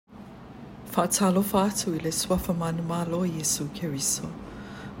Faata'oto atu I le swafa manu malo Iesu Keriso.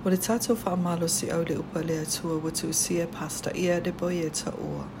 O le tatou malosi au le O le Atua I pasta ia de boye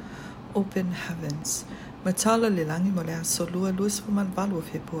taua. Open heavens. MATALA le langi mo le aso lua luas fu man valu o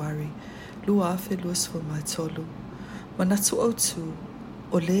FEPUARI. Lua afe luas fu mai tolu. Manatu Autu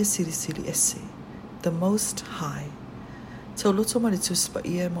O Lē Silisili Ese. The Most High. Tauloto ma le Tusi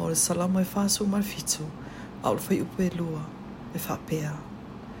Paia mo le Salamo fasu ma fitu. Au le Faitauga lua e faapea.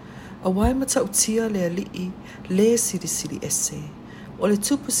 Awai utia le ali'i Lē Silisili Ese O le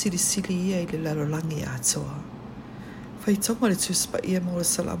Tupu Silisili I le lalolagi atoa. Faitauga le Tusi Paia mo le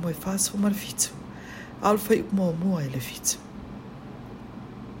Salamo fasu ma fitu. Au le Faitauga mua I le fitu.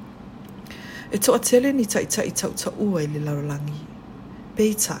 E toatele ni taitai tauta'ua I le lalolagi.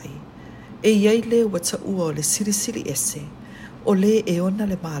 Peitai. E iai le ua ta'ua o le Silisili Ese O le e ona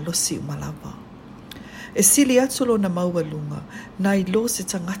le malosi umalawa. E sili atu lona maualuga na I lo se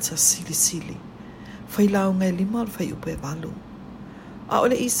tagata silisili. Failauga e 5 o le Faitauga e 8. A o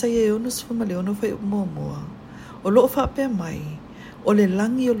le Isaia e 6 Faitauga muamua. O loo faapea mai o le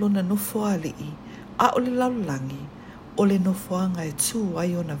langi o lona nofoali'i a o le lalolagi o le nofoaga e tū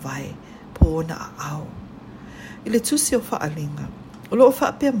ai ona vae po ona a'ao. I le tusi o fa'alinga o loo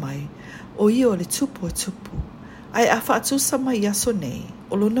faapea mai o ia o le tupu o tupu ai a fa'atusa mai aso nei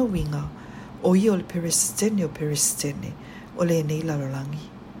o lona winga o ia o le peristene o le nei lalolagi.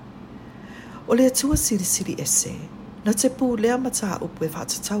 O le Atua Silisili Ese na te pulea mataupu e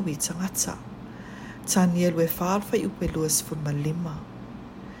fa'atatau I tagata. Tanielu e whaal Faitauga luas fu malima.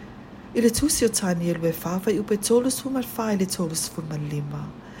 I le tusi o tanielu e whaal Faitauga tolus fu malwha I le tolus fu malima.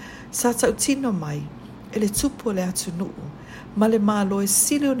 Sa tautino mai e le tupu o le atu nuu ma le malo e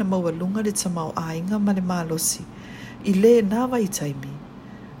sili o na maualuga le tamau ainga ma le malosi I le na vaitaimi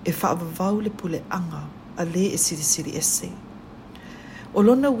e whaavavau le pule'aga a Lē Silisili Ese. O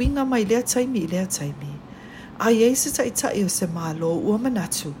lona winga mai lea taimi I lea taimi, a iei se taitai o se malo ua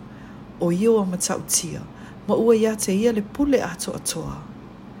manatu, o ia o matautia, ma ua ia te ia le pule atoa.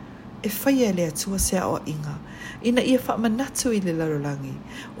 E whaia e le atua se awa inga, ina ia wha manatu I le lalolagi,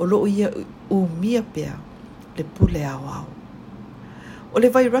 o loo ia mia pea le pule au. O le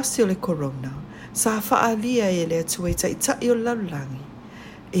vairasi o le corona, sa whaalia e le atua I taitai o lalolagi,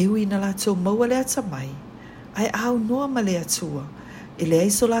 e ui na lato maua le ata mai, ai au noa ma le atua, e le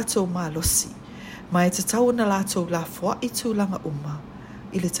aiso lato malosi, ma e te tau na lato lafoa'i tūlanga uma,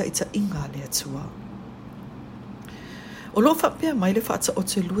 I le taita inga le atua. O lo whapea mai le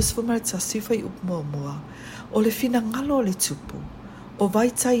Faata'oto e luas fu maritasi Faitauga mua, o le fina ngalo o le tupu, o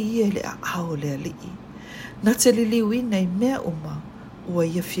Peitai ia le a'ao le ali'i, na te liliuina I mea uma, ua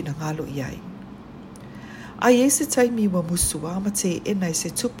ia fina ngalo iai. Ai se taimi wa musua ma te ena I se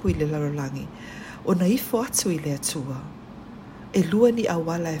tupu I le lalolagi o na ifo atu I le atua. E lua ni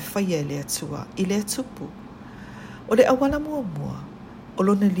awala e whaia I le atua I le tupu. O le awala mua o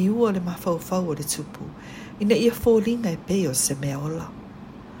lona liua o le mawhauwhau o le tupu ina ia fōlinga e peo se mea ola.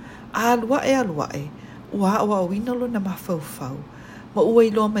 A alua'e ua awa o ina lona mawhauwhau ma ua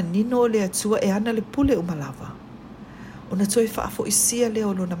ilo manino o le atua e ana le pule umalawa. O na toi whaafo isia leo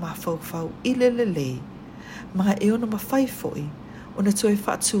o lona mawhauwhau I le ma e ona mawhai foi o na toe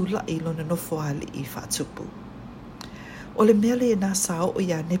faatula'I lona nofoali'i faatupu. O le mele e nā sao o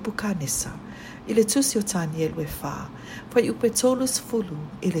ia nepu kanesa I le tusi o tanielu e wha Faitauga tolus fulu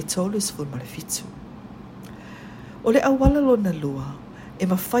I le tolus fulu ma le fitu. O le awala lona lua e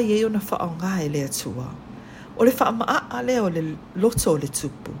mawhai e ona whaonga e le atua. O le wha maa lea o le loto o le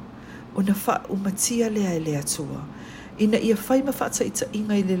tupu o na wha umatia lea e le atua ina ia whai ma whaataita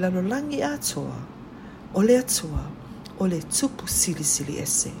inga I le lalolagi atoa. O le atua, o le Tupu Silisili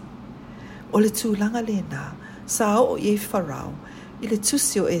Ese. O le tūlanga le nā, sa o iei wharau, I le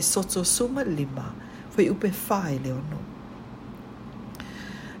tusi o e soto suma 5, Faitauga whae le ono.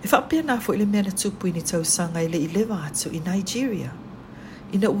 E whapea nā fo I le mea na tupu I ni tausanga I le 11 atu I Nigeria.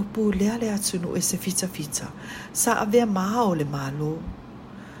 Ina upu lea le atu no e se fita, sa avea maa o le malo.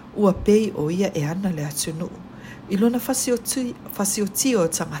 Ua pei o ia e ana le atu no. I lona fasioti o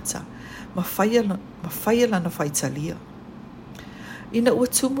tagata, ma whaia lana Faitalia. Ina ua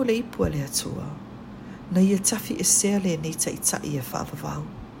tumu le ipua le atua, na ia tafi'esea le nei taitai e whaavavau.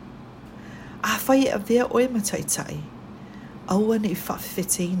 A whaia a vea oe ma taitai, aua ne I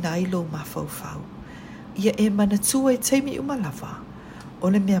whaafetei na ilo ma whauwhau. Ia e manatua I teimi umalawa, o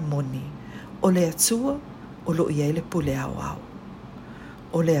le mea moni, o le atua, o lo ia le pule au.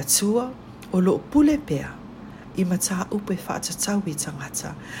 O le atua, o lo pule pea, I mataupu e whaatatau I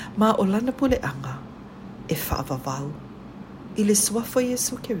tagata, ma o lana pule'aga e whaavavau. I le suafo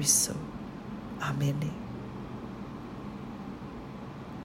Iesu Keriso. Amene.